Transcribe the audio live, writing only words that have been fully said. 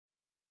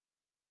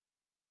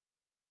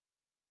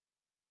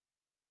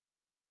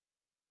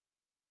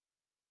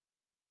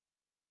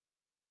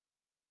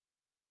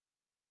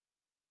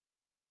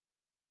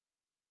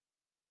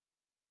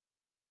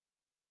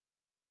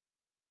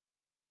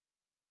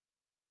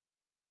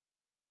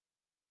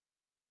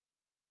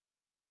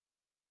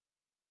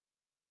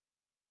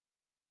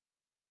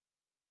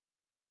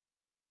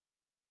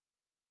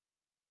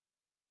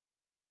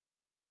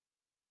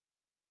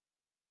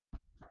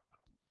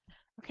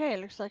Okay,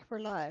 looks like we're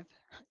live.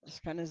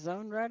 Just kind of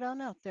zoned right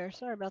on out there.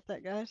 Sorry about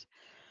that, guys.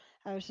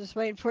 I was just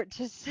waiting for it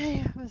to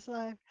say I was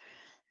live.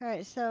 All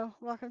right, so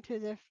welcome to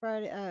the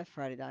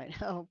Friday night.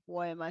 Oh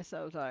boy, am I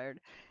so tired.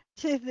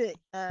 To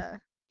the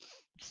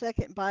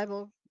second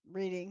Bible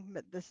reading,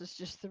 but this is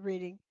just the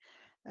reading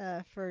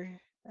for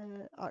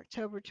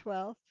October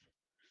 12th.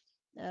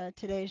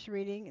 Today's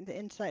reading, the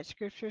insight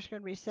scripture is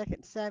going to be 2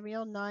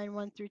 Samuel 9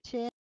 1 through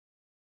 10.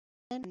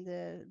 And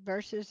the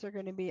verses are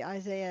going to be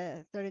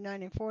Isaiah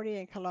 39 and 40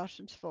 and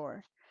Colossians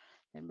 4.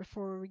 And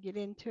before we get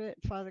into it,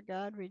 Father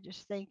God, we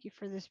just thank you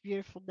for this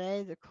beautiful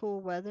day. The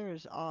cool weather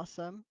is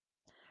awesome.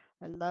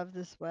 I love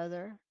this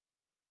weather.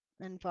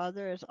 And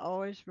Father, as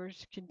always, we're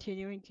just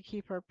continuing to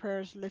keep our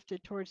prayers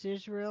lifted towards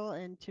Israel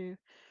and to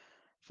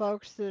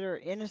folks that are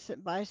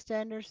innocent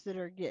bystanders that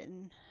are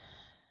getting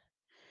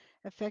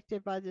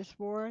affected by this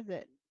war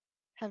that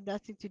have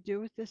nothing to do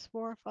with this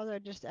war. Father, I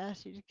just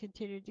ask you to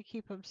continue to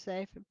keep them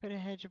safe and put a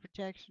hedge of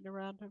protection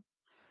around them.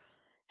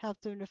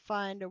 Help them to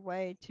find a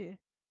way to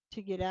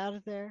get out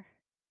of there.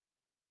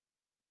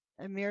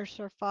 Amir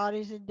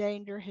Sarfati's in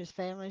danger. His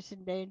family's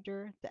in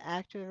danger. The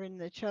actor in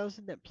The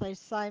Chosen that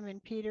plays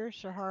Simon Peter,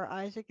 Shahar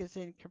Isaac, is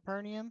in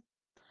Capernaum.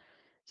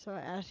 So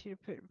I ask you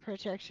to put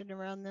protection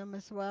around them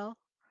as well.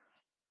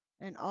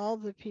 And all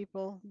the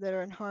people that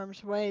are in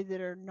harm's way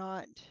that are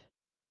not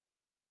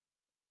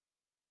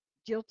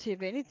guilty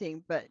of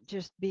anything but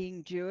just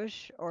being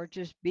Jewish or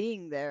just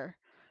being there.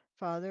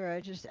 Father, I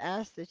just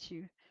ask that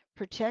you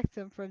protect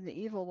them from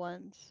the evil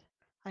ones.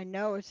 I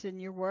know it's in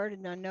your word,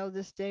 and I know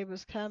this day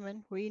was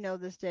coming. We know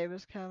this day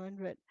was coming,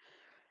 but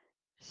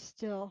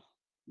still,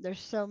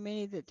 there's so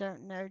many that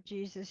don't know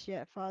Jesus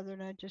yet, Father,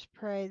 and I just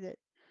pray that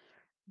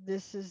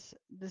this is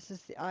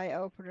the eye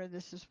opener.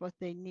 This is what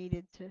they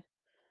needed to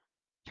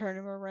turn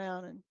them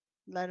around and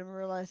let them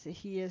realize that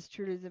He is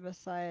truly the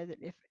Messiah. That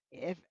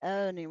if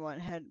anyone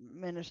had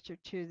ministered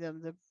to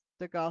them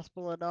the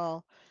gospel at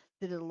all,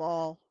 that it'll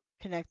all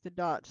connect the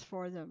dots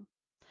for them.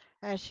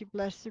 As you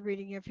bless the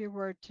reading of your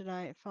word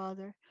tonight,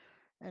 Father,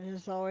 and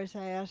as always,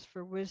 I ask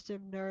for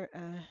wisdom,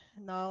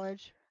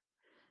 knowledge,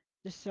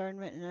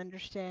 discernment, and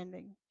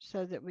understanding,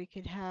 so that we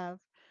can have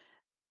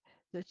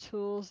the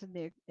tools and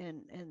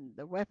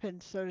the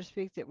weapons, so to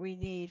speak, that we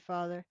need,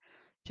 Father,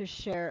 to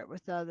share it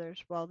with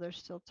others while there's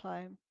still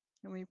time.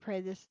 And we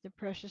pray this in the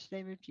precious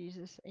name of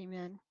Jesus.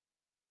 Amen.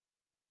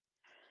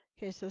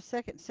 Okay, so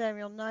 2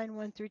 Samuel 9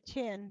 1 through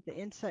 10, the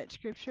insight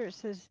scripture, it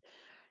says,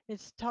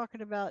 it's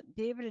talking about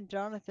David and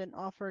Jonathan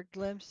offer a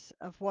glimpse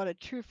of what a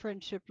true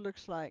friendship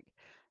looks like.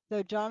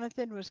 Though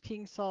Jonathan was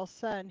King Saul's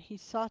son, he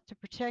sought to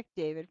protect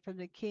David from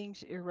the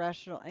king's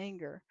irrational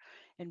anger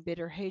and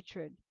bitter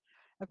hatred.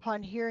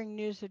 Upon hearing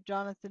news of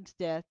Jonathan's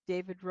death,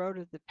 David wrote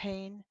of the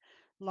pain,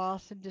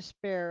 loss, and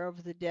despair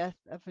over the death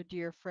of a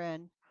dear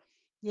friend.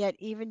 Yet,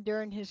 even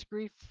during his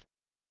grief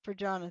for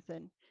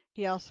Jonathan,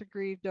 he also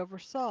grieved over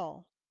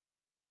Saul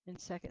in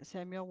 2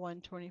 Samuel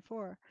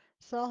 1:24.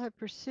 Saul had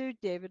pursued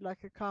David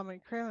like a common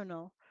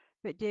criminal,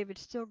 but David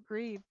still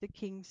grieved the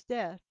king's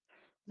death.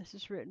 This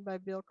is written by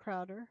Bill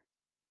Crowder.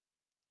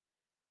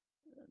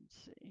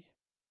 Let's see.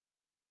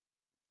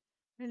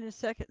 And in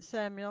 2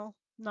 Samuel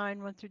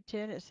 9 1 through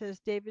 10, it says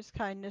David's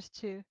kindness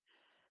to,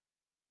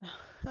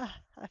 I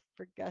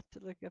forgot to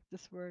look up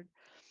this word,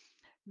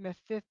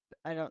 Mephip,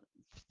 I don't,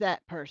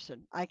 that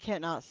person. I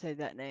cannot say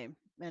that name,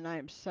 and I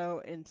am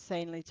so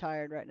insanely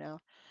tired right now.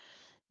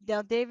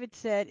 Now David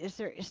said, is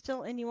there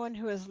still anyone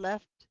who is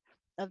left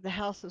of the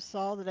house of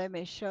Saul that I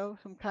may show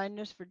him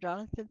kindness for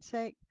Jonathan's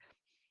sake?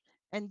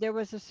 And there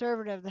was a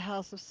servant of the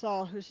house of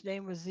Saul whose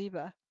name was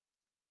Ziba.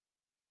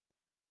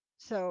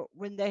 So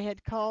when they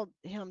had called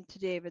him to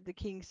David, the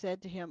king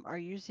said to him, are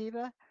you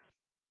Ziba?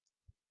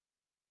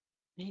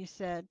 He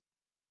said,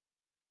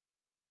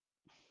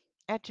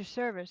 at your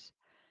service.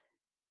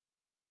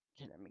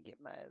 Okay, let me get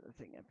my other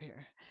thing up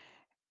here.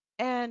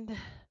 And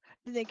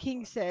then the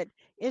king said,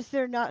 is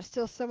there not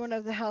still someone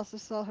of the house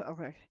of Saul?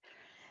 Okay.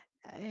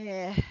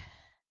 Eh,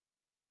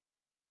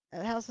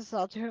 the house of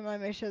Saul to whom I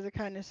may show the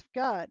kindness of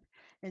God.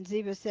 And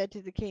Ziba said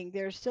to the king,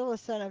 there is still a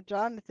son of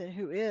Jonathan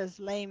who is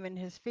lame in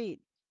his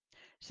feet.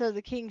 So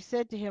the king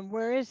said to him,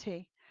 where is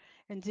he?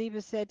 And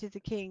Ziba said to the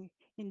king,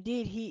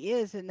 indeed, he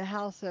is in the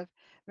house of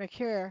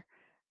Machir,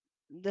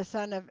 the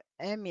son of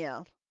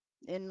Amiel,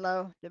 in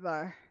Lo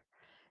Debar.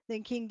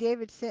 Then King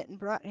David sent and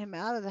brought him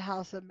out of the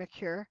house of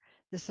Machir,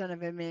 the son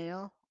of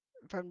Amiel,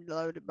 from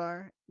Lo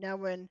Debar. Now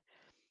when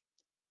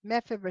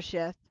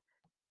Mephibosheth,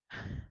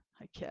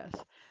 I guess,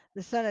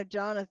 the son of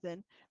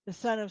Jonathan, the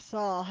son of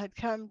Saul, had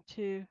come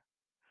to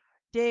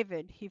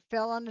David, he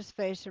fell on his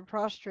face and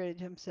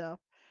prostrated himself.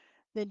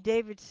 Then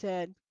David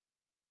said,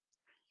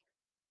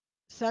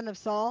 son of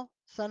Saul,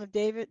 son of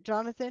David,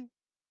 Jonathan.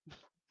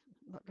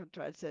 I'm not going to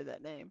try to say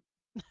that name.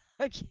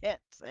 I can't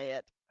say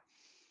it.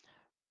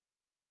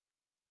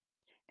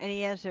 And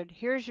he answered,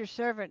 here is your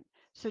servant.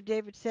 So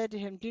David said to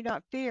him, do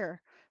not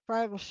fear, for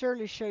I will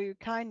surely show you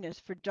kindness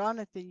for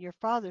Jonathan your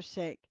father's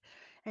sake,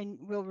 and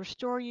will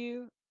restore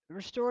you,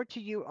 restore to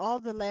you all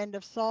the land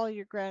of Saul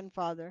your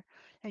grandfather,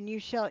 and you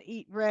shall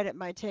eat bread at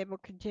my table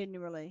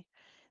continually.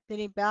 Then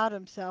he bowed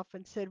himself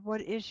and said,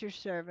 What is your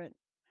servant,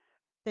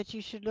 that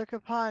you should look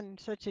upon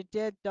such a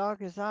dead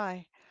dog as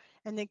I?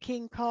 And the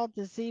king called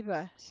to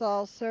Ziba,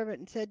 Saul's servant,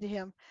 and said to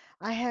him,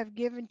 I have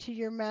given to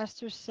your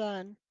master's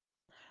son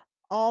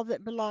all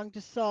that belonged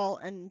to Saul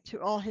and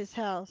to all his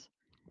house.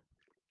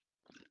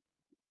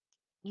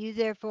 You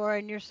therefore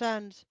and your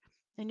sons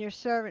and your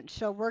servants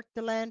shall work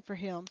the land for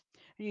him,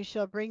 and you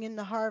shall bring in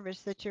the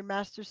harvest, that your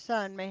master's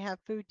son may have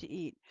food to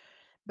eat.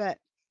 But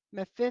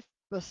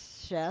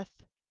Mephibosheth,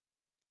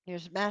 your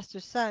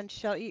master's son,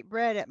 shall eat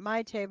bread at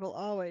my table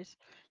always.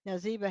 Now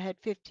Ziba had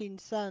 15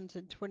 sons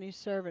and 20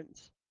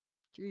 servants.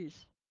 Jeez.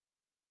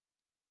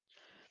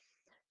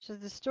 So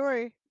the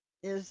story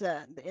is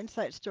the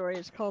insight story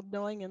is called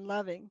Knowing and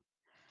Loving.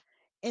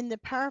 In the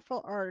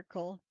powerful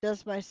article,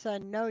 Does My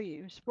Son Know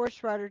You?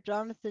 Sports writer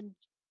Jonathan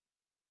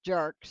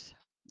Jarks,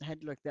 I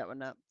had to look that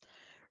one up,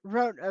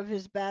 wrote of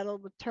his battle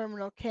with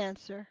terminal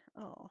cancer,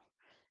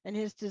 and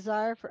his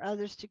desire for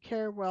others to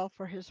care well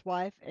for his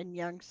wife and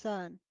young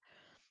son.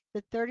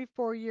 The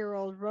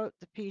 34-year-old wrote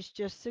the piece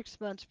just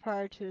 6 months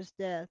prior to his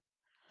death.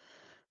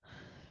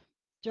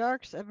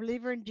 Jarks, a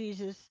believer in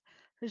Jesus,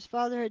 whose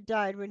father had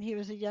died when he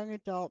was a young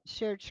adult,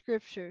 shared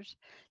scriptures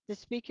that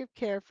speak of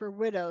care for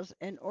widows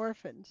and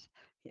orphans.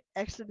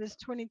 Exodus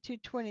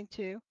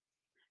 22:22.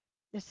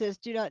 It says,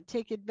 Do not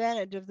take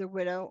advantage of the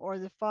widow or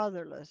the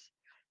fatherless.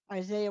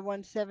 Isaiah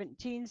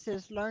 1:17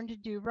 says, Learn to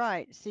do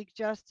right, seek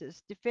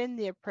justice, defend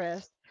the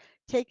oppressed,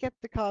 take up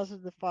the cause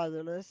of the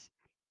fatherless,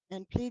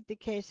 and plead the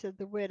case of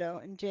the widow.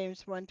 And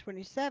James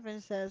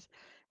 1:27 says,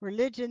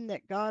 Religion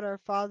that God our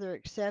Father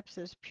accepts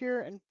as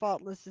pure and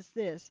faultless is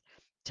this,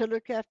 to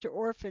look after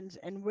orphans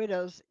and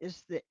widows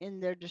in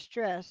their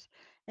distress,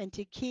 and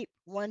to keep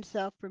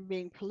oneself from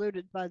being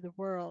polluted by the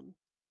world.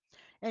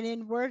 And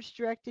in words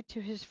directed to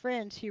his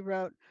friends, he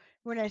wrote,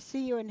 When I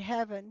see you in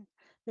heaven,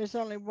 there's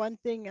only one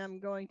thing I'm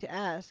going to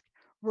ask.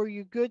 Were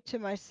you good to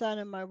my son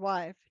and my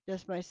wife?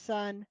 Does my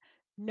son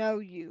know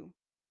you?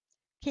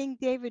 King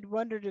David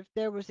wondered if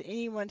there was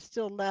anyone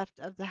still left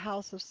of the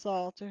house of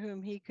Saul to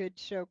whom he could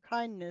show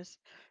kindness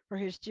for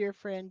his dear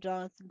friend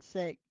Jonathan's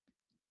sake.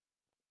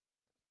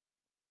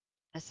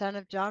 A son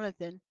of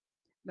Jonathan,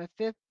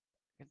 Mephibosheth,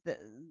 th-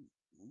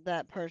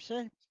 that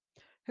person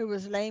who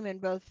was lame in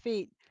both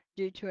feet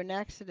due to an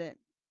accident,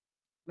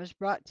 was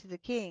brought to the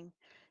king.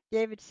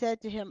 David said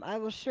to him, I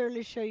will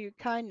surely show you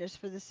kindness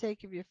for the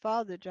sake of your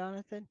father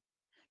Jonathan,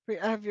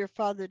 of your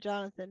father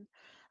Jonathan.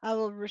 I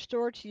will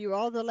restore to you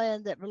all the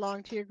land that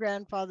belonged to your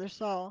grandfather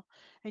Saul,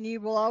 and you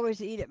will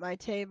always eat at my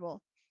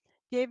table.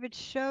 David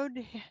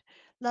showed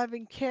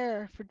loving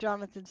care for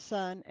Jonathan's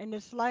son, and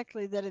it's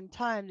likely that in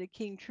time the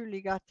king truly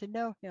got to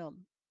know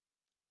him.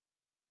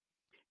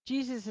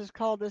 Jesus has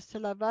called us to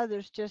love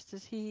others just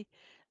as he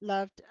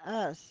loved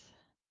us.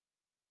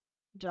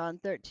 John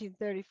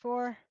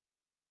 13:34.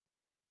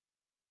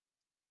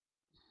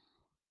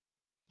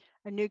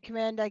 A new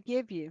command I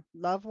give you,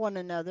 love one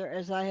another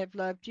as I have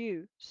loved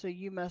you, so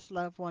you must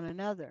love one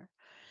another.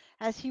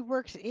 As he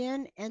works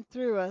in and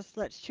through us,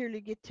 let's truly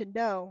get to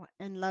know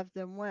and love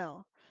them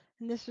well.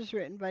 And this was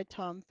written by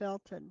Tom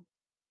Felton.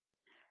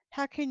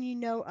 How can you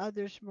know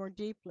others more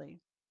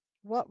deeply?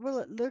 What will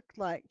it look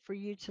like for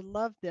you to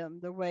love them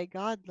the way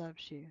God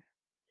loves you?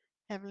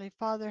 Heavenly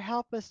Father,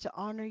 help us to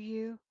honor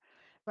you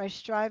by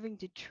striving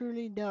to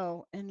truly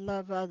know and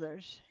love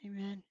others.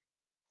 Amen.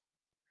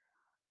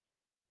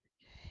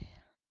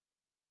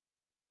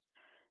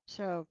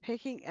 So,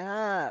 picking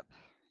up.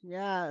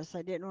 Yes,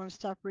 I didn't want to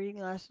stop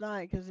reading last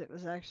night because it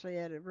was actually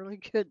at a really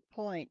good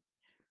point.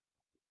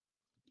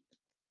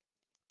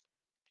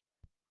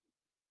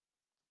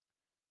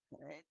 All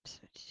right, so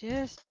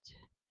just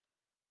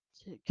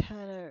to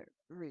kind of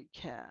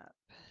recap.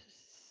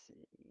 Let's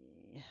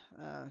see.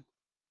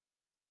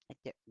 I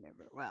can't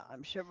remember. Well,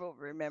 I'm sure we'll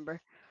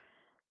remember.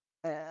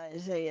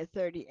 Isaiah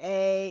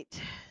 38.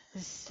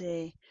 Let's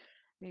see.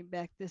 Let me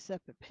back this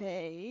up a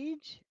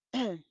page.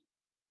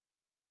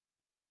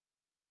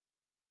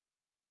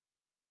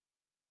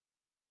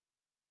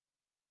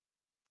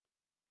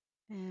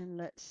 And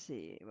let's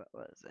see, what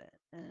was it?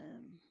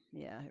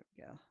 Yeah, here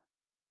we go.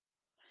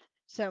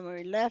 So when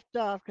we left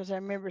off, because I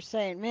remember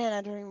saying, man,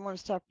 I don't even want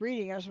to stop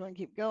reading. I just want to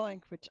keep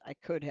going, which I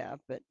could have,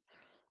 but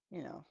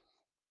you know,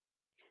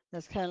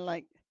 that's kind of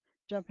like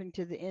jumping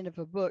to the end of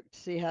a book to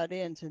see how it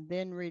ends and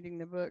then reading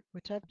the book,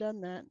 which I've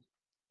done that.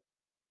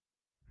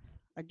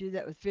 I do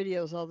that with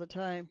videos all the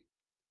time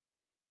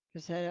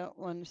because I don't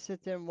want to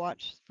sit there and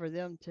watch for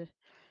them to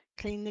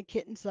clean the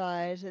kitten's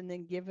eyes and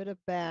then give it a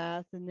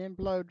bath and then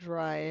blow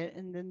dry it.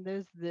 And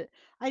then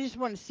I just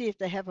want to see if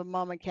they have a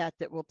mama cat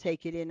that will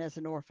take it in as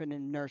an orphan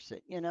and nurse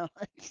it, you know.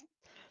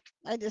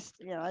 I just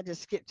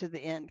skip to the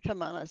end.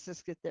 Come on, let's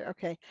just get there.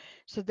 Okay,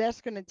 so that's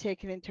going to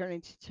take an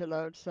eternity to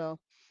load, so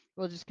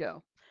we'll just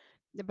go.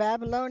 The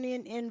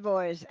Babylonian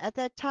envoys. At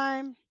that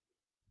time,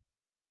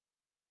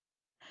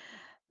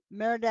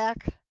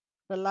 Merodach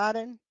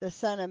Baladan, the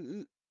son of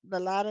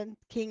Baladan,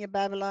 king of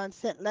Babylon,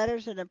 sent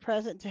letters and a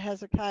present to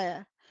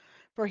Hezekiah,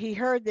 for he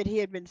heard that he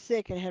had been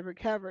sick and had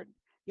recovered.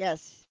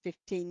 Yes,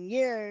 15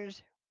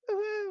 years.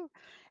 Woohoo!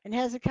 And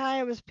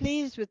Hezekiah was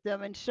pleased with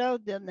them and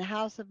showed them the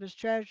house of his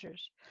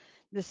treasures,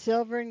 the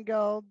silver and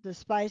gold, the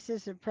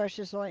spices and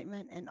precious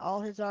ointment, and all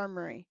his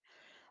armory,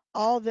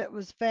 all that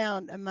was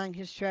found among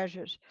his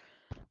treasures.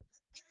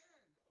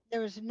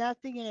 There was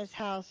nothing in his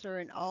house or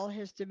in all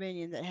his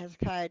dominion that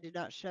Hezekiah did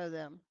not show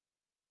them.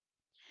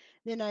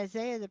 Then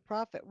Isaiah the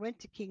prophet went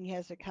to King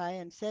Hezekiah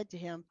and said to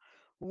him,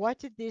 "What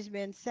did these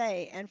men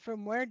say, and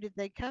from where did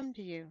they come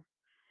to you?"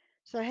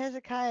 So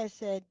Hezekiah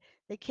said,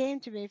 "They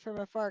came to me from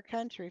a far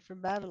country,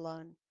 from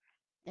Babylon."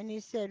 And he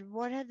said,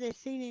 "What have they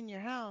seen in your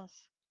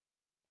house?"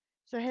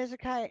 So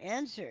Hezekiah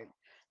answered,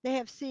 "They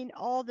have seen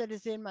all that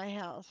is in my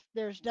house.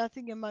 There is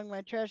nothing among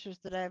my treasures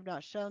that I have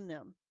not shown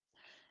them."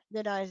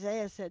 Then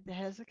Isaiah said to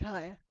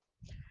Hezekiah,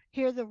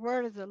 "Hear the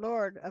word of the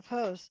Lord of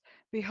hosts.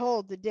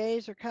 Behold, the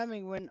days are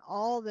coming when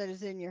all that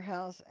is in your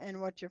house and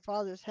what your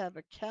fathers have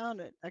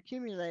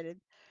accumulated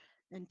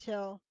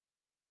until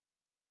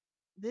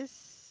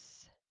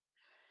this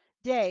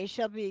day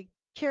shall be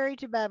carried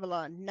to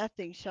Babylon.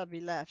 Nothing shall be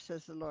left,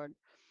 says the Lord.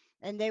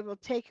 And they will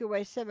take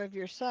away some of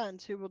your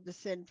sons who will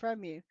descend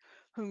from you,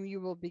 whom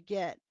you will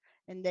beget,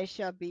 and they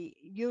shall be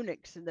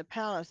eunuchs in the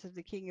palace of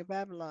the king of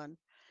Babylon.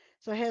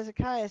 So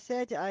Hezekiah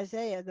said to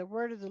Isaiah, "The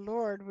word of the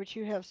Lord which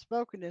you have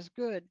spoken is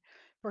good,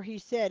 for he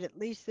said, At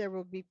least there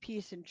will be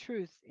peace and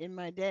truth in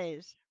my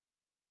days."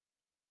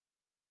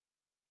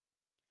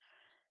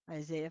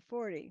 Isaiah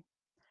 40.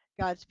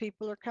 God's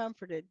people are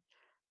comforted.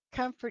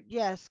 Comfort,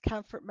 yes,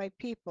 comfort my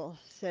people,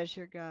 says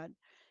your God.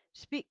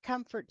 Speak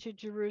comfort to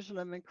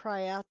Jerusalem and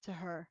cry out to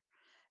her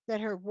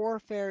that her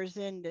warfare is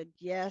ended.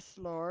 Yes,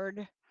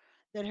 Lord,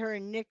 that her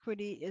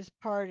iniquity is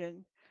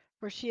pardoned,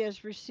 for she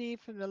has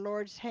received from the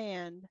Lord's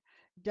hand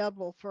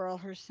double for all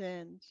her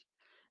sins.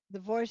 The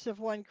voice of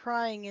one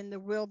crying in the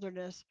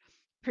wilderness,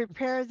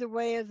 "Prepare the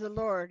way of the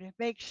Lord,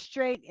 make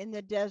straight in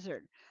the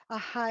desert a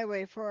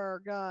highway for our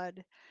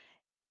God."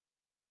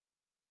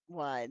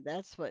 Why,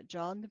 that's what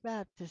John the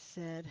Baptist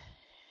said.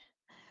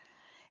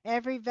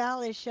 Every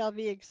valley shall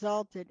be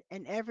exalted,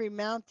 and every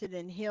mountain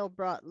and hill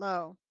brought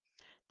low.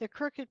 The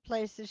crooked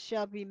places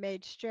shall be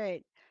made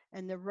straight,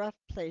 and the rough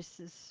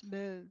places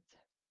smooth.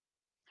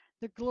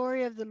 The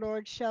glory of the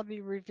Lord shall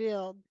be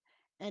revealed,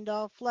 and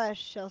all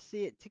flesh shall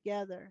see it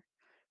together.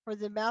 For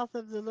the mouth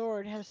of the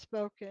Lord has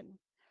spoken.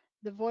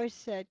 The voice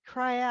said,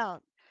 "Cry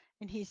out."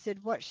 And he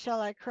said, "What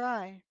shall I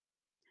cry?"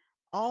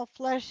 All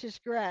flesh is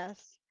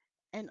grass,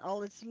 and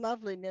all its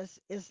loveliness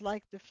is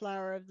like the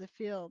flower of the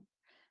field.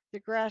 The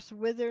grass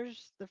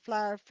withers, the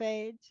flower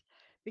fades,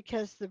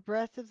 because the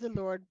breath of the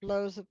Lord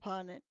blows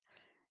upon it.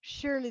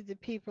 Surely the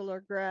people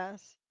are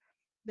grass.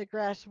 The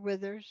grass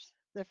withers,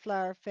 the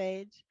flower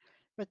fades,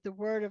 but the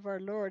word of our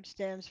Lord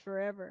stands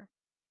forever.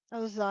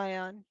 O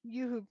Zion,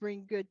 you who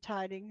bring good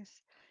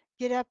tidings,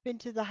 get up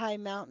into the high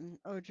mountain,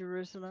 O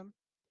Jerusalem.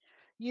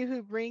 You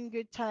who bring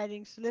good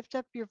tidings, lift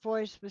up your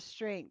voice with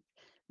strength.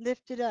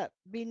 Lift it up,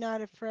 be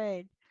not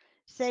afraid.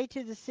 Say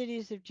to the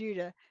cities of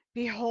Judah,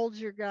 "Behold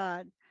your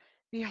God.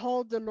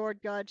 Behold, the Lord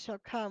God shall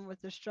come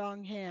with a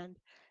strong hand,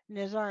 and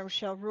his arm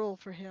shall rule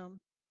for him.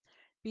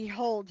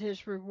 Behold,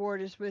 his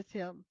reward is with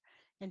him,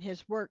 and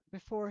his work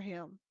before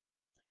him.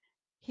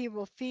 He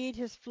will feed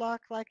his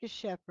flock like a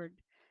shepherd.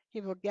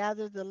 He will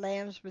gather the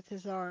lambs with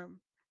his arm,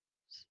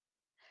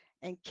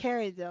 and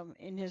carry them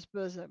in his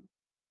bosom,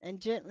 and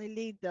gently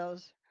lead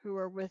those who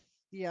are with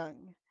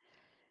young.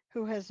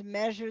 Who has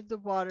measured the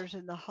waters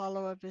in the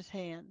hollow of his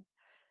hand,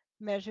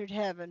 measured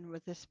heaven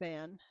with a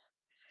span,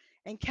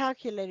 and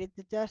calculated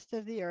the dust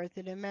of the earth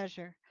in a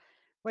measure,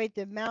 weighed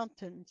the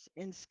mountains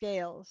in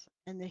scales,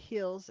 and the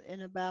hills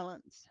in a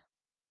balance.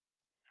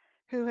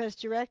 Who has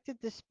directed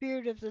the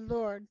Spirit of the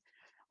Lord,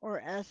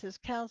 or as his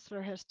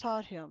counselor has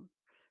taught him?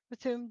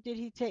 With whom did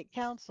he take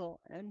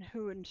counsel, and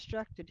who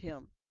instructed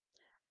him,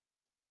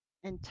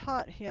 and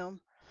taught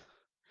him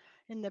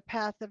in the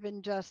path of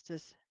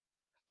injustice?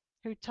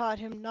 Who taught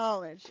him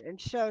knowledge, and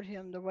showed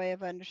him the way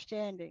of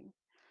understanding?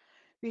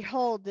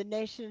 Behold, the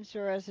nations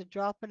are as a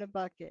drop in a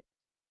bucket,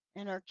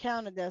 and are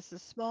counted as the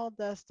small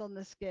dust on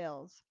the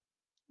scales.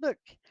 Look,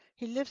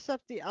 he lifts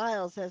up the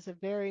isles as a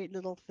very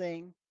little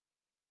thing,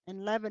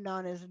 and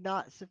Lebanon is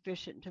not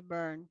sufficient to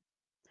burn,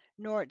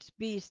 nor its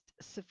beast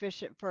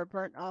sufficient for a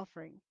burnt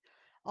offering.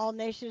 All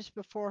nations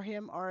before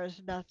him are as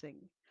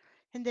nothing,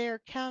 and they are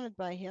counted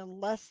by him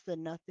less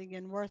than nothing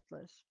and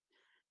worthless.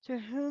 To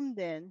whom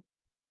then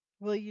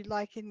will you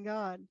liken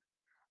God?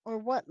 Or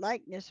what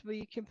likeness will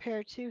you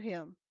compare to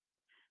him?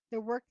 The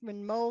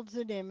workman molds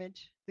an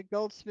image, the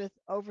goldsmith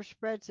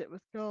overspreads it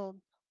with gold,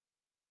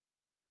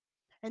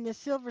 and the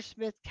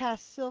silversmith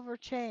casts silver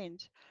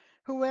chains.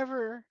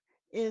 Whoever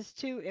is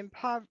too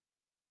impoverished,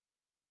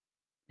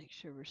 make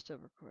sure we're still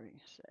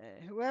recording.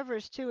 Whoever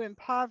is too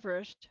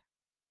impoverished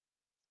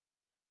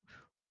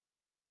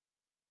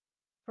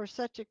for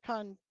such a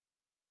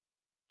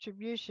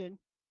contribution.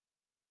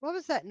 What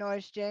was that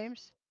noise,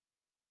 James?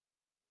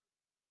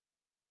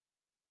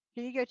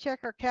 Can you go check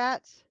our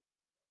cats?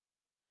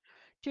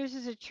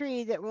 Chooses a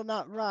tree that will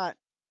not rot.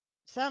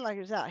 Sound like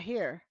it was out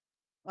here.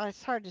 Well,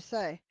 it's hard to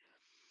say.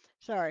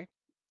 Sorry.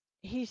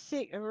 He's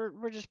sick.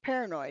 We're just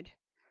paranoid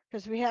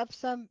because we have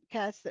some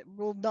cats that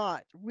will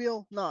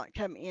not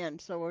come in.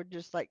 So we're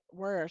just like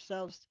wear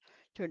ourselves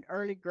to an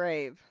early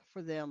grave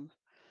for them.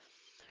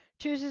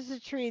 Chooses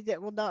a tree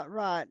that will not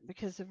rot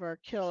because of our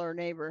killer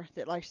neighbor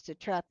that likes to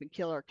trap and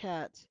kill our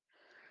cats.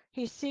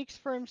 He seeks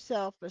for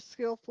himself a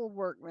skillful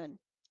workman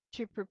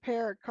to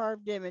prepare a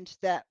carved image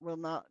that will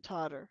not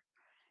totter.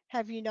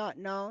 Have you not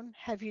known?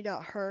 Have you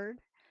not heard?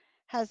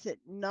 Has it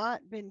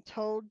not been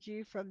told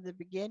you from the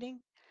beginning?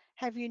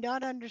 Have you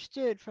not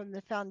understood from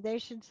the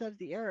foundations of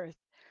the earth?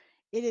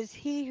 It is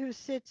he who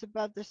sits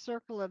above the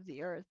circle of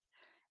the earth,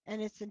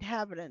 and its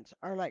inhabitants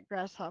are like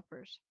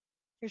grasshoppers,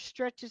 who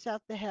stretches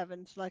out the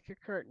heavens like a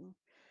curtain,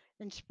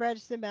 and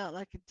spreads them out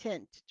like a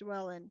tent to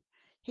dwell in.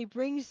 He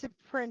brings the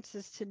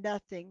princes to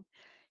nothing.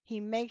 He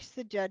makes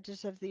the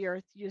judges of the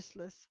earth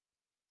useless.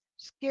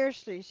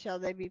 Scarcely shall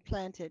they be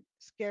planted,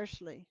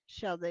 scarcely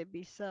shall they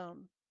be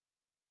sown.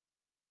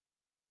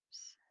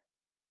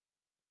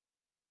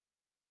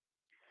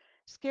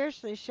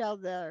 Scarcely shall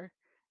their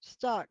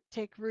stock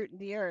take root in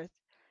the earth,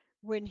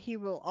 when he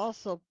will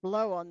also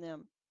blow on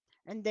them,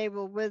 and they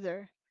will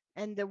wither,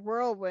 and the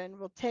whirlwind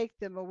will take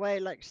them away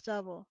like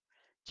stubble.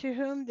 To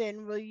whom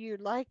then will you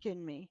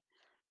liken me?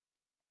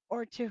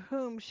 Or to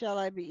whom shall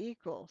I be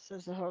equal?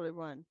 Says the Holy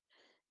One.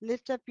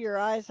 Lift up your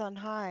eyes on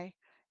high,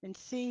 and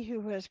see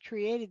who has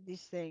created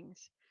these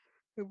things,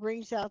 who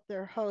brings out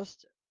their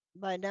host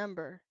by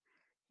number.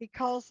 He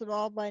calls them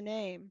all by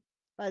name,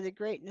 by the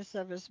greatness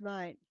of his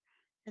might,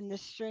 and the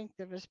strength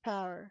of his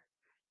power.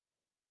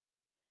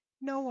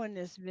 No one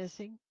is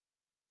missing.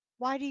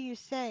 Why do you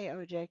say,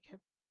 O Jacob,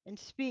 and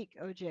speak,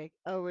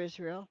 O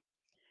Israel?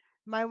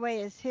 My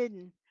way is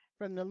hidden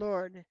from the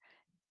Lord,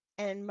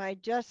 and my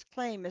just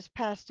claim is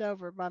passed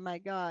over by my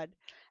God.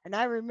 And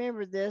I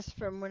remember this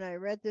from when I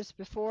read this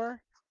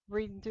before,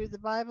 reading through the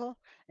Bible.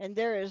 And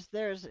there's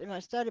in my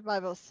study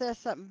Bible, it says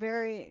something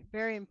very,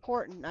 very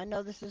important. I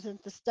know this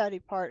isn't the study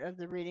part of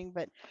the reading,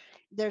 but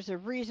there's a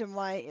reason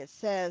why it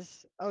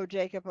says, "O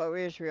Jacob, O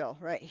Israel,"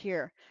 right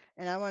here.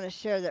 And I want to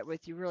share that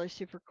with you really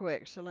super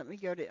quick. So let me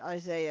go to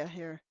Isaiah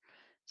here.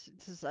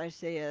 This is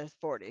Isaiah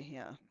 40.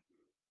 Yeah.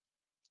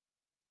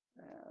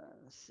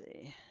 Let's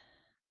see.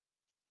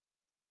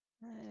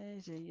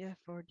 Isaiah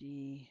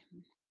 40.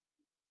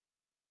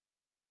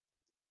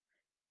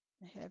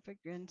 I have a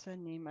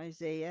grandson named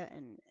Isaiah,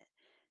 and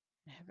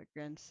I have a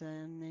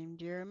grandson named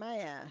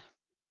Jeremiah.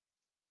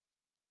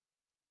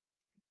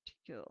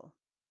 Cool.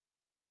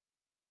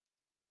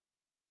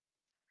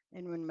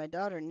 And when my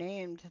daughter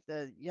named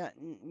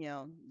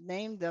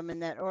named them in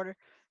that order,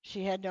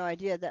 she had no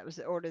idea that was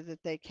the order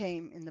that they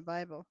came in the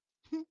Bible.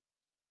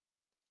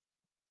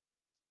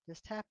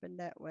 Just happened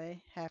that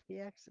way. Happy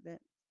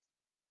accident.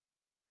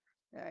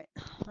 All right,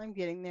 I'm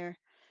getting there.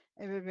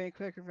 It would have been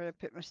quicker if I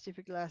put my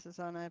stupid glasses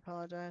on. I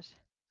apologize.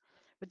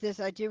 But this,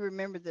 I do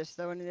remember this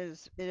though, and it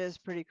is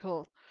pretty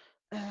cool.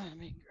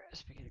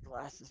 Speaking of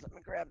glasses, let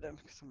me grab them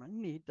because I'm gonna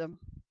need them.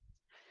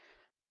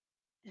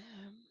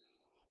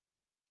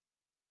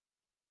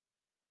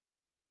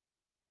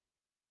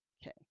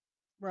 Okay,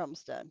 we're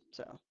almost done,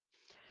 so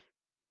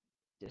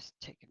just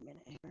take a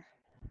minute here.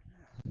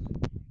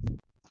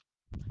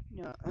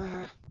 No,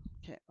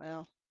 okay,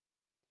 well,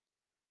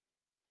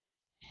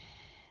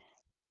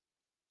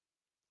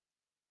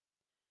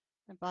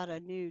 I bought a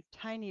new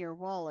tinier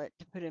wallet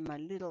to put in my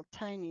little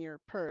tinier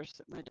purse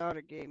that my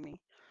daughter gave me.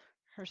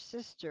 Her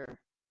sister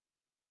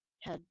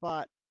had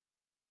bought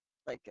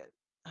like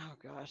oh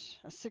gosh,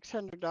 a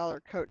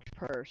 $600 Coach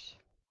purse.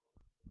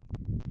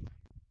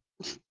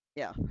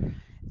 Yeah,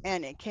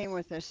 and it came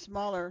with a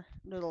smaller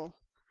little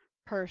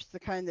purse, the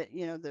kind that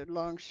the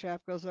long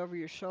strap goes over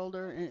your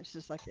shoulder, and it's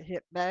just like a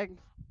hip bag.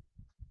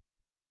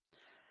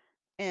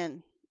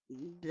 And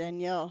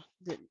Danielle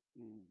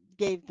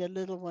gave the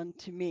little one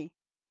to me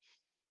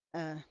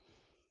uh,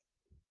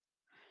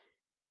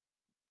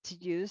 to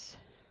use,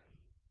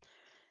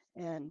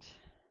 and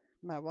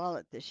my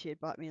wallet that she had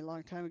bought me a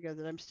long time ago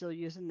that I'm still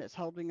using, that's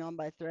holding on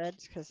by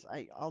threads because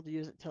I'll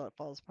use it till it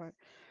falls apart.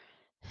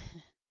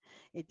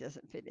 It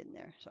doesn't fit in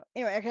there. So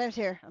anyway, okay, I was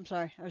here. I'm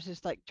sorry. I was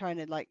just like trying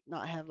to like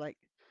not have like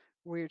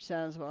weird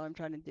sounds while I'm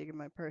trying to dig in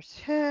my purse.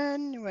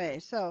 Anyway,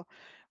 so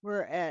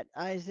we're at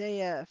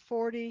Isaiah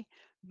 40,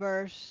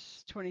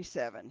 verse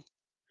 27.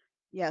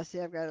 Yeah, see,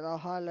 I've got it all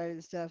highlighted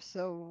and stuff.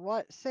 So,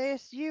 what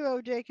sayest you, O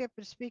Jacob,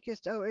 and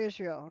speakest, O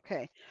Israel?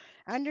 Okay.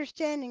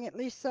 Understanding at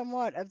least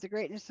somewhat of the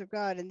greatness of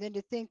God, and then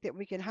to think that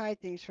we can hide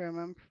things from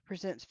Him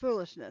presents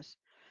foolishness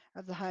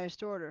of the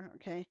highest order.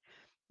 Okay.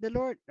 The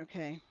Lord,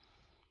 okay.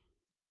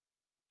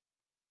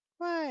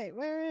 Why?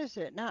 Where is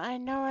it? Now, I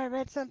know I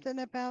read something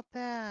about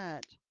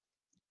that.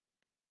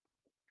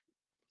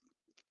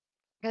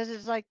 Because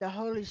it's like the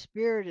Holy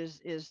Spirit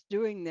is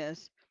doing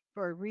this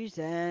for a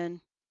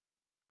reason.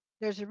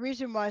 There's a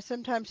reason why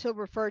sometimes He'll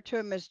refer to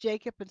Him as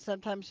Jacob, and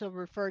sometimes He'll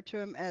refer to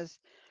Him as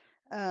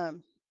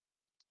um,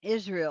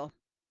 Israel.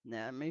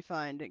 Now, let me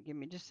find it. Give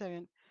me just a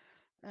second.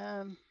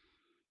 Um,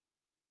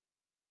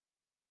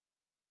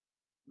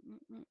 mm,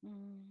 mm,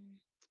 mm.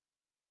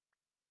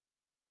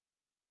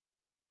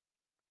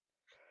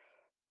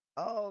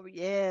 Oh,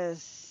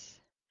 yes.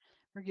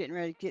 We're getting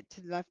ready to get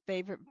to my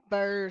favorite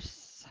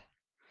verse.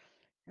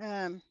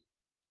 Um,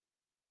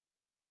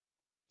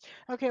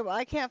 okay, well,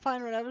 I can't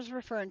find what I was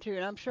referring to,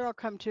 and I'm sure I'll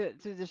come to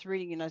it through this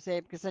reading in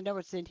Isaiah because I know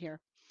it's in here.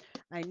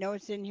 I know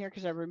it's in here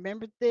because I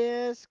remembered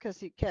this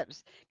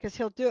because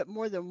he'll do it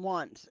more than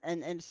once,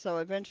 and so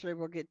eventually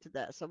we'll get to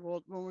that.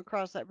 So when we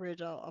cross that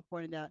bridge, I'll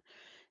point it out.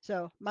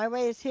 So my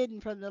way is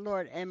hidden from the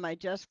Lord, and my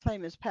just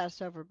claim is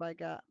passed over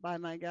by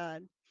my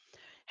God.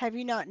 Have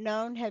you not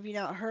known? Have you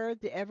not heard?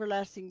 The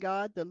everlasting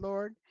God, the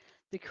Lord,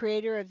 the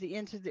Creator of the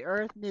ends of the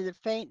earth, neither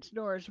faints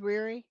nor is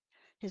weary.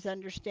 His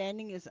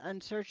understanding is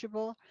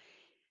unsearchable.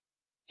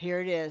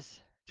 Here it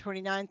is,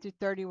 29 through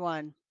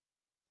 31.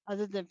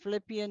 Other than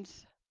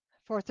Philippians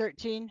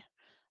 4:13,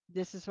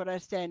 this is what I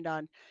stand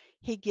on.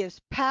 He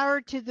gives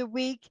power to the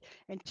weak,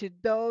 and to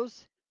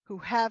those who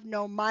have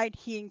no might,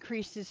 he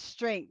increases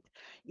strength.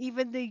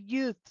 Even the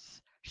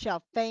youths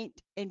shall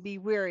faint and be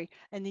weary,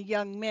 and the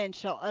young men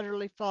shall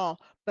utterly fall.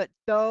 But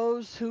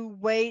those who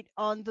wait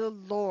on the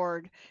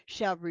Lord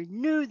shall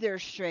renew their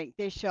strength.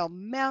 They shall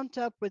mount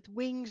up with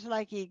wings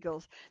like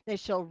eagles. They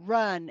shall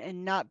run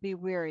and not be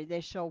weary.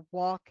 They shall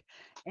walk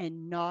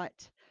and not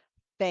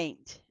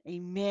faint.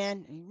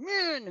 Amen.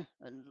 Amen.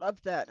 I love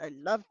that. I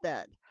love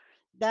that.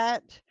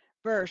 That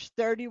verse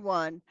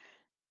 31,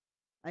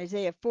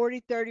 Isaiah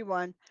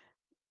 40:31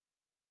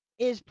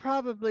 is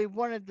probably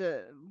one of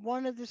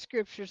the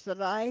scriptures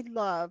that I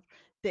love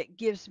that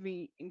gives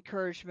me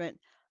encouragement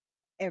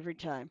every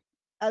time.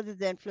 Other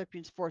than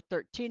Philippians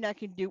 4:13, I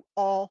can do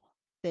all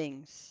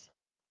things.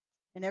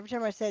 And every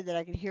time I say that,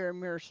 I can hear a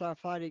mirror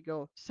Safadi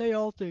go, say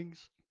all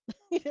things.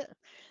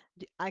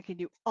 I can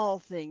do all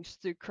things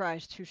through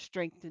Christ who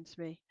strengthens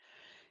me.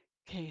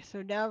 Okay,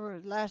 so now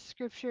we're last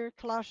scripture,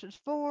 Colossians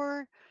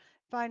 4,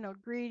 final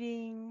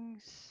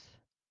greetings.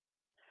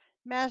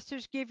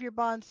 Masters, give your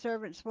bond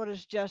servants what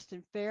is just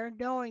and fair,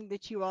 knowing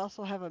that you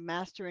also have a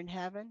master in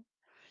heaven.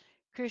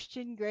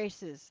 Christian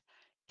graces.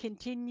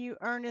 Continue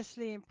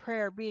earnestly in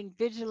prayer, being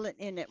vigilant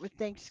in it with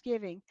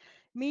thanksgiving.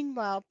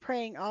 Meanwhile,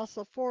 praying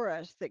also for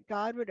us, that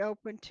God would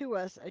open to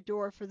us a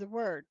door for the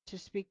word, to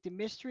speak the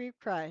mystery of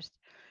Christ,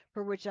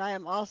 for which I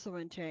am also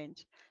in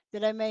chains,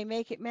 that I may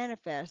make it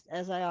manifest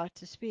as I ought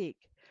to speak.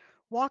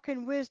 Walk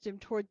in wisdom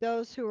toward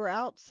those who are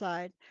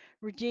outside,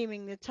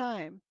 redeeming the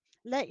time.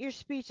 Let your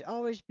speech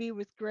always be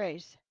with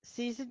grace,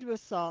 seasoned with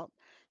salt,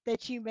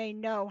 that you may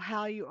know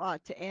how you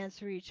ought to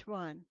answer each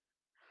one.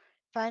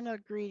 Final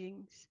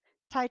greetings.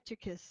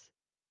 Tychicus,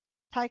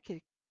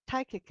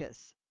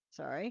 Tychicus,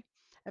 sorry,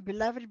 a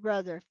beloved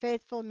brother,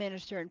 faithful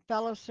minister, and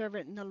fellow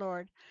servant in the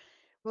Lord,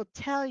 will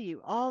tell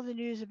you all the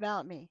news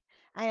about me.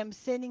 I am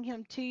sending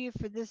him to you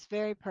for this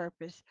very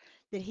purpose,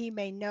 that he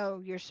may know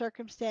your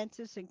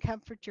circumstances and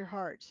comfort your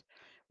hearts.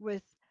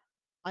 With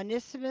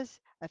Onesimus,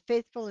 a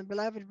faithful and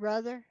beloved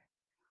brother,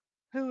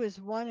 who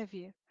is one of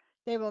you,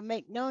 they will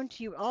make known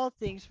to you all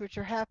things which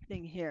are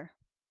happening here.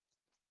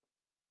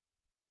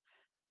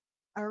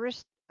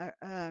 Arist,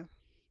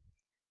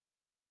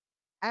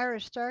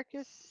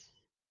 Aristarchus,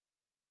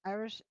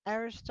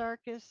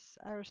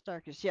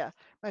 Aristarchus, yeah.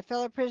 My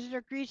fellow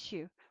prisoner greets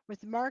you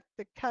with Mark,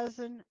 the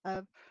cousin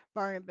of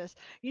Barnabas.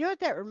 You know what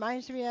that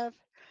reminds me of?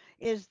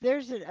 Is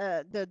there's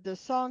the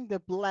song "The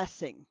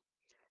Blessing."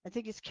 I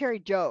think it's Carrie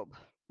Job,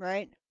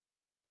 right?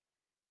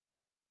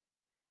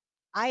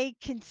 I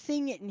can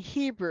sing it in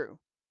Hebrew,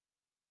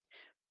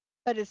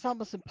 but it's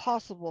almost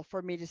impossible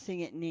for me to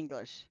sing it in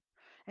English.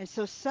 And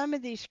so some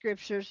of these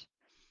scriptures,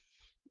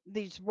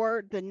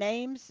 the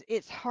names,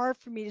 it's hard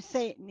for me to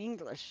say it in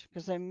English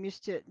because I'm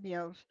used to,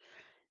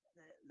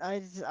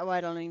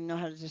 I don't even know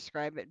how to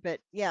describe it, but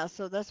yeah,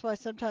 so that's why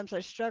sometimes I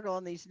struggle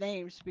on these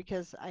names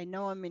because I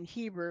know I'm in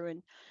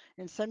Hebrew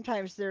and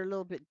sometimes they're a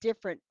little bit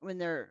different when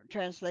they're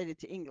translated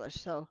to English.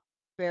 So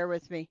bear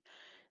with me.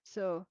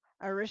 So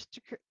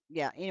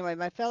yeah. Anyway,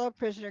 my fellow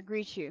prisoner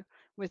greets you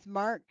with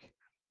Mark,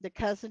 the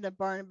cousin of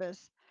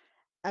Barnabas,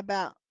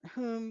 about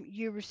whom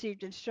you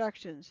received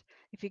instructions.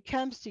 If he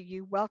comes to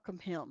you, welcome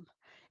him.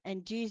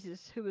 And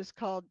Jesus, who is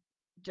called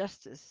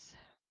Justice.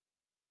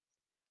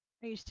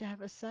 I used to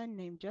have a son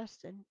named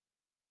Justin.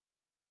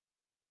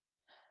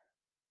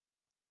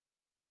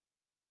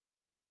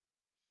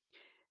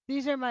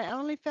 These are my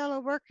only fellow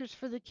workers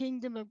for the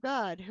kingdom of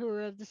God, who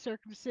are of the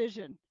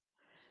circumcision.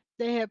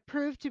 They have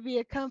proved to be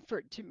a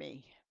comfort to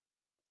me.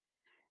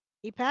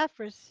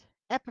 Epaphras,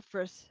 I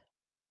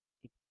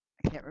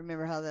can't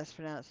remember how that's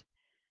pronounced.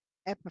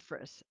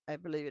 Epaphras, I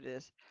believe it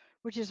is,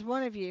 which is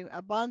one of you,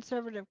 a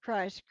bondservant of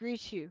Christ,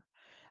 greets you,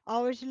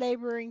 always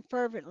laboring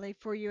fervently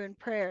for you in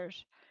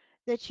prayers,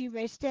 that you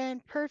may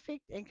stand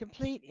perfect and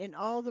complete in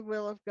all the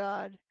will of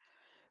God.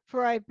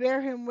 For I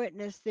bear him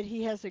witness that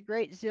he has a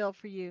great zeal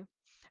for you.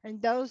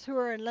 And those who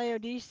are in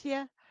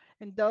Laodicea,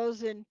 and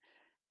those in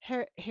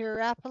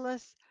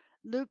Hierapolis,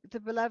 Luke, the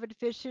beloved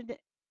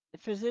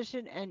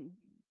physician, and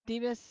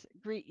Demas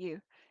greet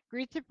you.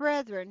 Greet the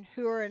brethren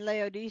who are in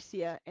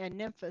Laodicea and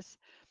Nymphas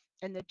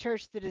and the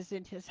church that is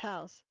in his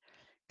house.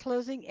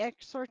 Closing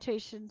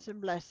exhortations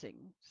and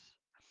blessings.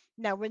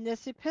 Now, when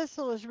this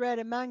epistle is read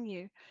among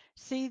you,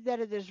 see that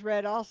it is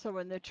read also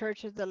in the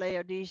church of the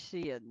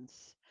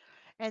Laodiceans,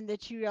 and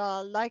that you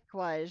all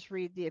likewise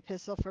read the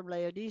epistle from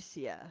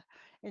Laodicea,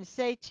 and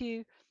say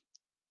to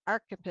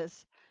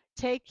Archippus,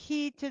 take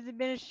heed to the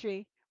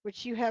ministry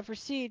which you have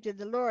received in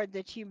the Lord,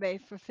 that you may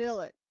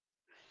fulfill it.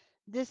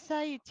 This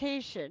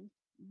salutation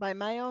by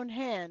my own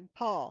hand,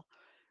 Paul.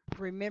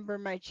 Remember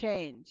my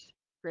chains.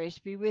 Grace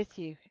be with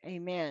you.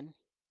 Amen.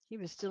 He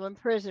was still in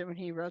prison when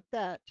he wrote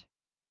that.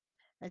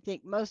 I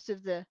think most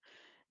of the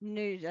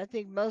I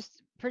think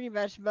pretty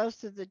much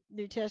most of the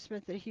New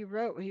Testament that he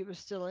wrote, he was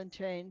still in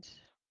chains.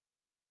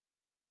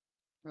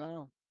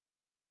 Wow.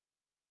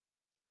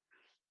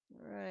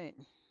 Right.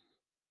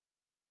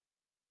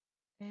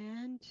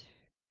 And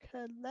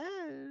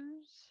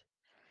close.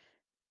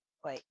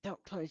 Wait,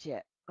 don't close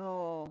yet.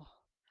 Oh,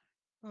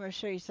 I'm going to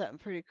show you something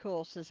pretty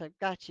cool since I've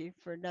got you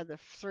for another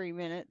 3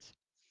 minutes.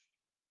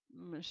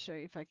 I'm going to show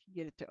you if I can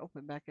get it to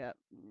open back up.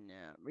 No,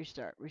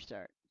 restart,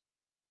 restart.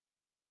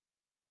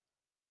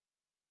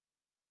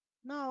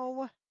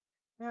 No,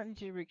 I don't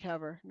need you to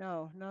recover.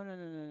 No, no, no,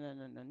 no, no,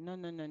 no, no, no, no,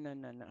 no, no, no,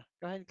 no, no.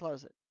 Go ahead and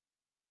close it.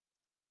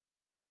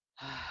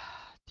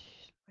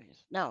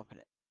 Please. Now open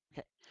it.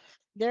 Okay.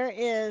 There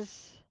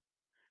is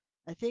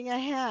a thing I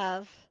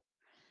have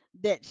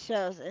that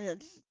shows,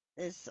 and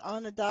it's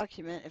on a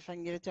document. If I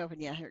can get it to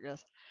open, yeah, here it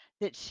goes.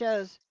 That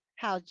shows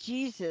how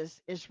Jesus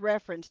is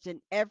referenced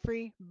in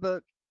every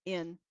book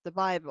in the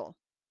Bible.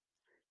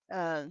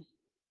 Uh,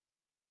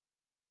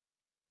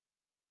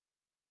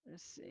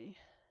 let's see.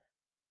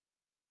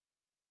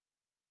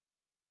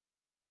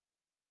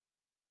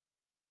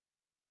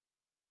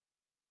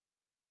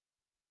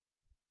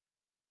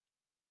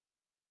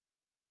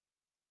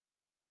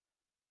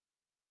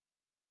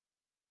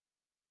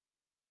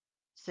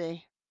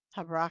 See,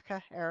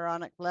 Habraka,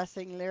 Aaronic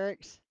blessing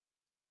lyrics.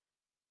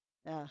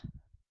 Yeah.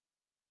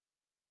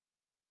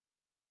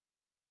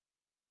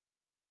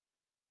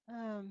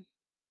 Um.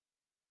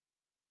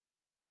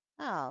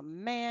 Oh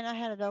man, I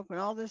had it open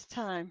all this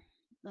time.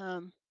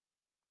 Um.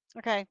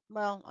 Okay.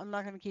 Well, I'm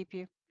not going to keep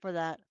you for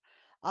that.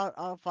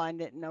 I'll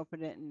find it and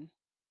open it, and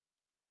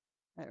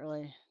that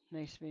really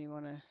makes me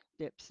want to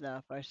dip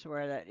stuff. I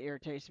swear that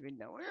irritates me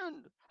no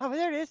end. Oh,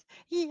 there it is.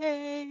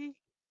 Yay!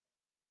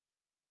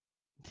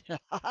 You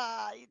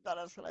thought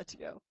I was going to let you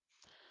go.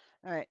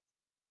 All right.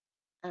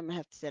 I'm gonna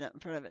have to sit up in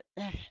front of it.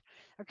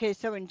 Okay,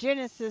 so in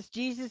Genesis,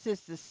 Jesus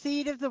is the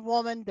seed of the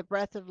woman, the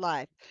breath of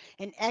life.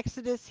 In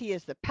Exodus, he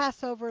is the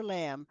Passover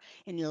lamb.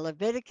 In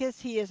Leviticus,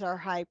 he is our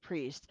high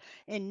priest.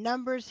 In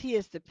Numbers, he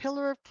is the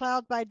pillar of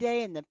cloud by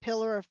day and the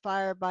pillar of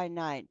fire by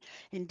night.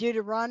 In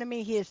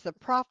Deuteronomy, he is the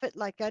prophet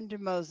like unto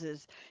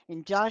Moses.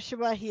 In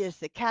Joshua, he is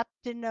the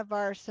captain of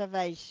our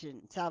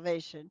salvation.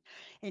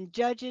 In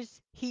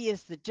Judges, he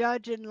is the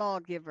judge and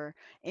lawgiver.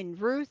 In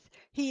Ruth,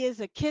 he is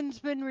a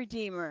kinsman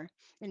redeemer.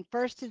 In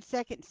 1st and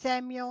 2nd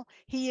Samuel,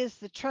 he is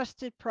the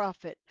trusted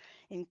prophet.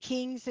 In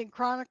Kings and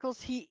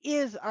Chronicles, he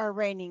is our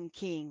reigning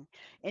king.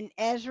 In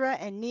Ezra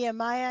and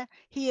Nehemiah,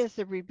 he is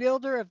the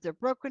rebuilder of the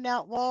broken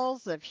out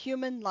walls of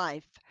human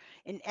life.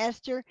 In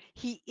Esther,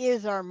 he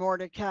is our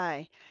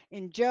Mordecai.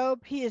 In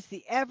Job, he is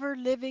the ever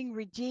living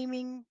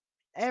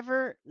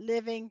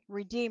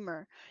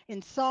redeemer.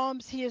 In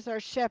Psalms, he is our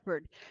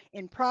shepherd.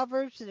 In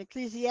Proverbs and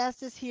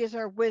Ecclesiastes, he is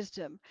our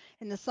wisdom.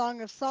 In the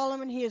Song of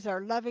Solomon, he is our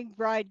loving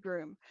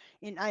bridegroom.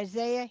 In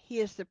Isaiah, he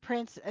is the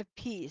Prince of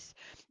Peace.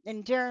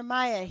 In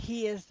Jeremiah,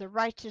 he is the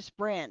righteous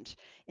branch.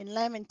 In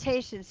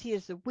Lamentations, he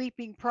is the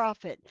weeping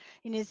prophet.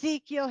 In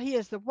Ezekiel, he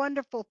is the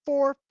wonderful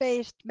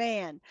four-faced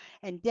man.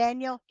 And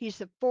Daniel, he's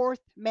the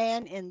fourth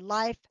man in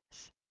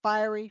life's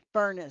fiery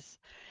furnace.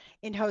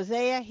 In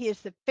Hosea, he is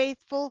the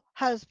faithful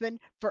husband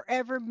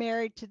forever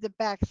married to the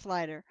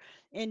backslider.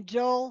 In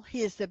Joel,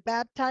 he is the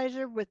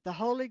baptizer with the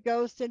Holy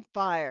Ghost and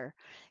fire.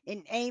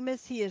 In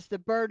Amos, he is the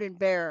burden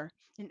bearer.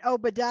 In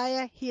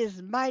Obadiah, he is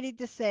mighty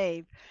to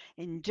save.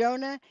 In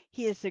Jonah,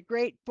 he is the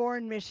great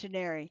foreign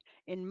missionary.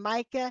 In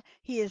Micah,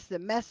 he is the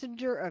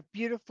messenger of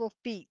beautiful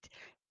feet.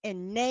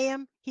 In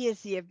Nahum, he is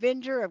the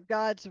avenger of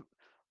God's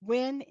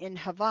win in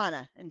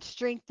Havana and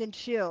strength and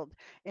shield.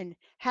 In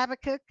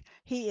Habakkuk,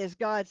 he is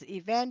God's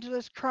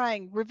evangelist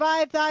crying,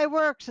 revive thy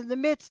works in the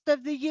midst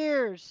of the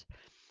years.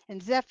 In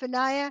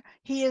Zephaniah,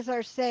 he is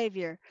our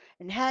Savior.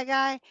 In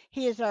Haggai,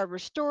 he is our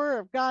restorer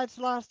of God's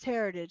lost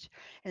heritage.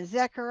 In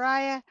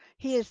Zechariah,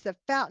 he is the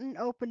fountain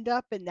opened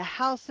up in the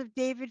house of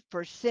David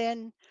for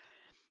sin.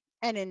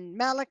 And in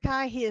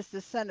Malachi, he is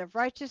the Son of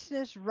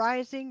Righteousness,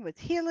 rising with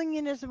healing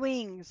in his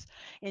wings.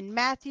 In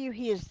Matthew,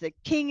 he is the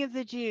King of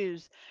the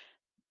Jews.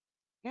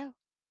 Yeah.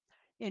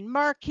 In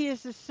Mark, he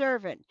is the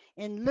servant.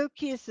 In Luke,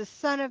 he is the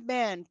Son of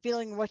Man,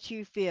 feeling what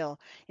you feel.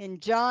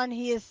 In John,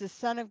 he is the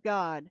Son of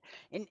God.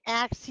 In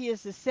Acts, he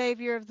is the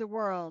Savior of the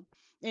world.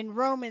 In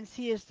Romans,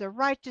 he is the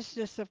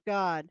righteousness of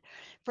God.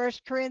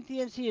 First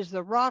Corinthians, he is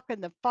the rock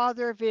and the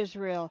father of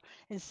Israel.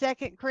 In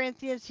Second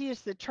Corinthians, he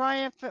is the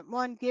triumphant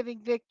one giving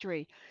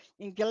victory.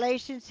 In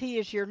Galatians, he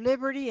is your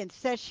liberty and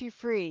sets you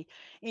free.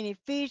 In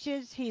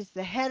Ephesians, he is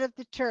the head of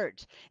the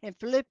church. In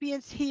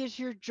Philippians, he is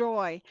your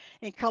joy.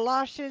 In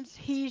Colossians,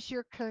 he is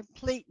your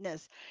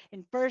completeness.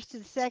 In First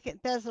and Second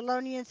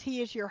Thessalonians,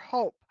 he is your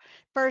hope.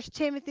 First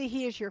Timothy,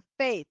 he is your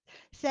faith.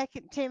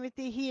 Second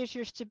Timothy, he is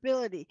your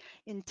stability.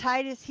 In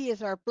Titus, he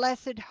is our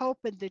blessed hope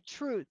and the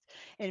truth.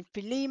 In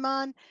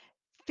Philemon,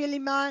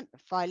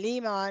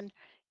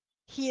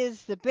 he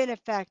is the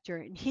benefactor.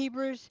 In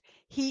Hebrews,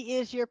 he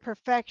is your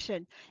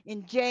perfection.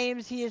 In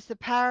James, he is the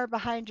power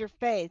behind your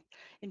faith.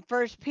 In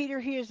First Peter,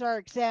 he is our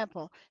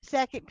example.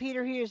 Second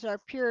Peter, he is our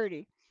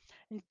purity.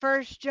 In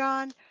First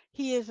John,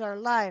 he is our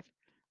life.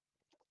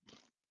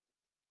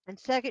 In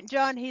Second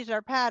John, he's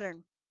our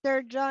pattern.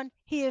 Third John,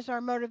 he is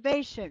our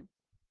motivation.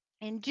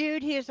 In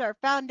Jude, he is our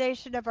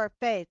foundation of our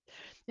faith.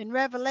 In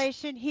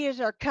Revelation, he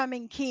is our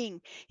coming king.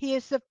 He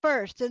is the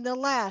first and the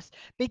last,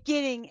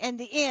 beginning and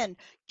the end,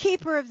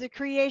 keeper of the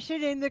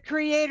creation and the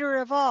creator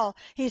of all.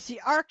 He's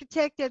the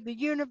architect of the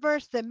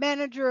universe, the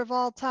manager of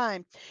all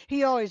time.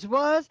 He always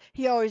was,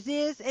 he always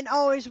is, and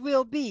always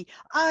will be,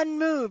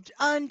 unmoved,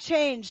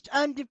 unchanged,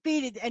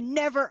 undefeated, and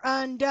never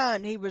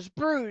undone. He was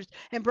bruised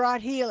and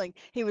brought healing.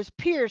 He was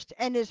pierced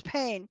and his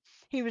pain.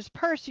 He was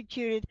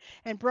persecuted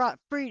and brought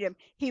freedom.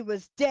 He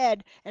was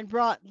dead and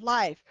brought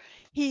life.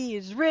 He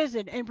is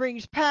risen and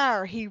brings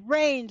power. He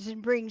reigns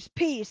and brings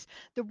peace.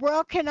 The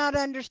world cannot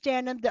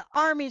understand him. The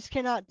armies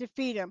cannot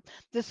defeat him.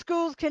 The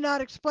schools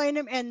cannot explain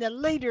him, and the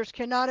leaders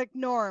cannot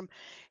ignore him.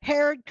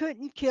 Herod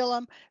couldn't kill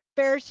him.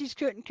 Pharisees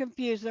couldn't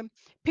confuse him.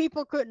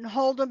 People couldn't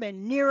hold him,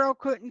 and Nero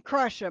couldn't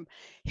crush him.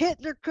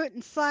 Hitler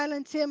couldn't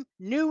silence him.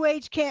 New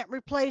Age can't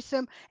replace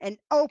him, and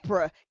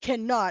Oprah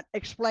cannot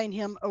explain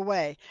him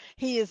away.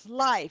 He is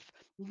life,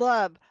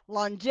 love,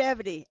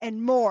 longevity,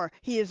 and more.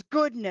 He is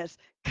goodness,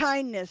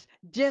 kindness,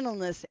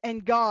 gentleness,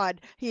 and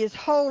God. He is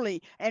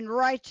holy and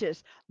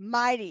righteous,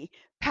 mighty,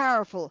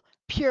 powerful,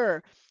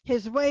 pure.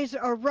 His ways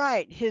are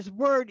right, his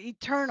word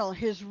eternal,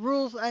 his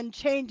rules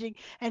unchanging,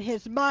 and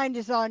his mind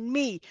is on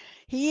me.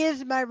 He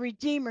is my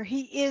Redeemer.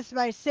 He is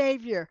my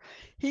Savior.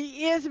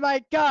 He is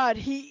my God.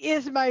 He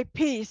is my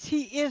peace.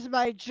 He is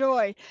my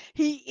joy.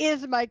 He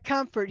is my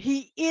comfort.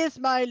 He is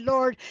my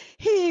Lord.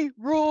 He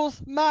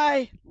rules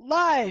my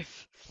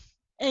life.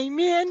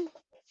 Amen.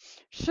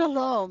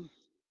 Shalom.